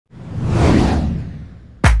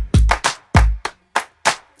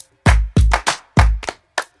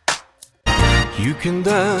You can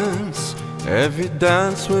dance every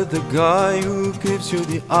dance with the guy who gives you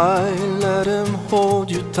the eye. Let him hold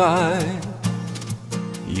you tight.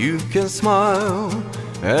 You can smile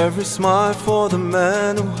every smile for the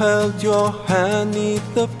man who held your hand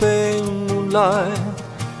neath the pale moonlight.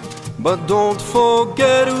 But don't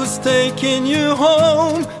forget who's taking you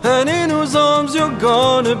home and in whose arms you're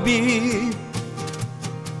gonna be.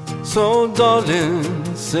 So darling,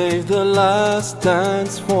 save the last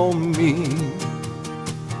dance for me.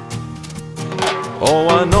 Oh,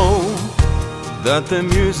 I know that the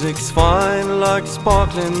music's fine, like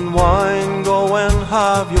sparkling wine. Go and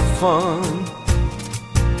have your fun,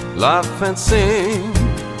 laugh and sing,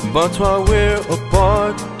 but while we're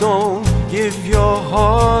apart, don't give your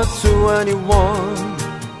heart to anyone.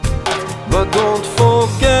 But don't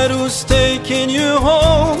forget who's taking you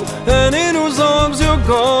home and in whose arms you're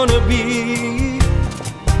gonna be.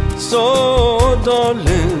 So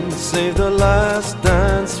darling, save the last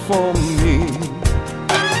dance for me.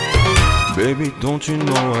 Baby, don't you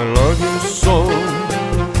know I love you so?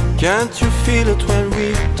 Can't you feel it when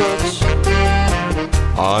we touch?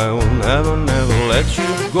 I will never, never let you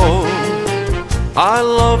go. I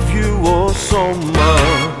love you oh so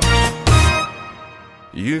much.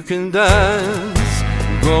 You can dance,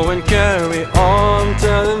 go and carry on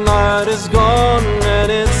till the night is gone and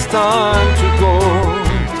it's time to go.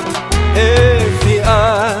 If he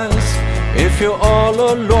asks if you're all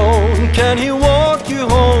alone, can he walk you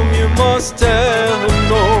home? You must tell him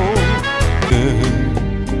no.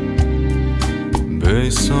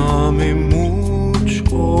 Bésame mucho,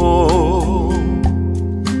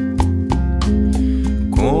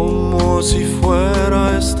 como si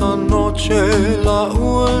fuera esta noche la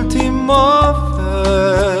última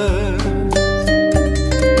vez.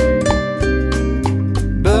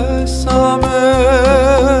 Bésame,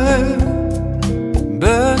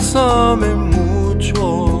 bésame mucho,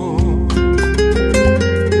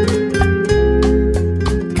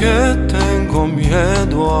 que tengo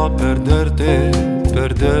miedo a perderte,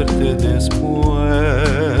 perderte después.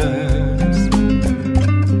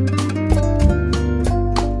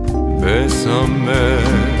 Bésame,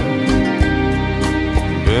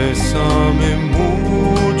 bésame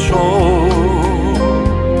mucho,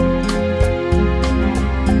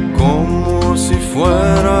 como si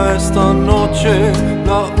fuera esta noche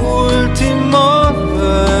la última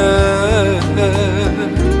vez.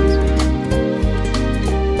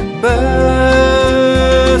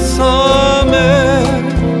 Bésame,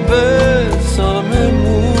 bésame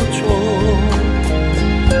mucho,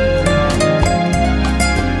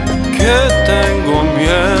 que tengo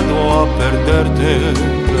miedo a perderte,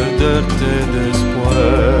 perderte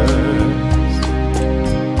después.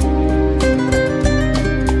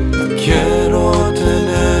 Quiero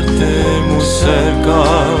tenerte muy cerca,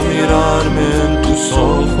 mirarme en tus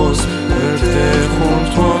ojos, verte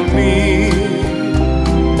junto a mí.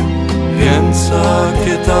 Piensa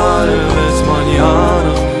que tal vez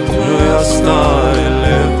mañana yo ya estaré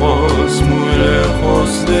lejos, muy lejos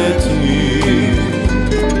de ti.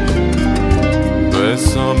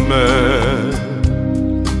 Bésame,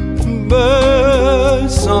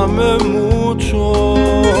 bésame mucho,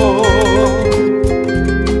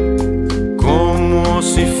 como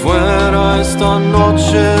si fuera esta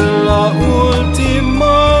noche la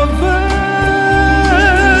última vez.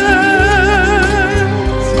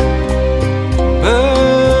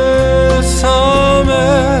 Bésame,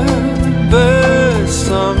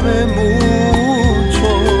 bésame mucho,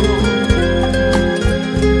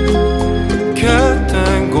 que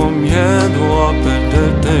tengo miedo a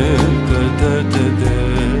perderte, perderte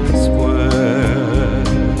después.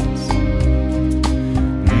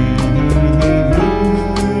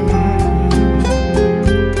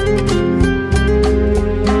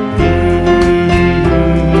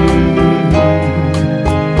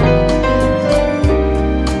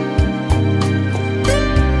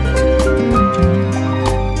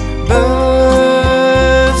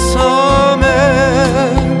 Bésame,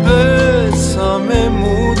 bésame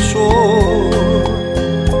mucho,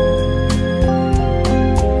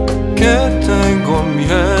 que tengo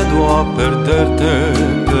miedo a perderte,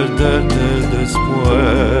 perderte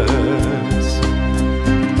después.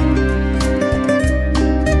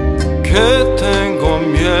 Que tengo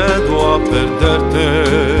miedo a perderte,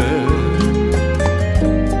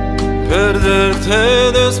 perderte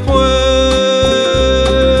después.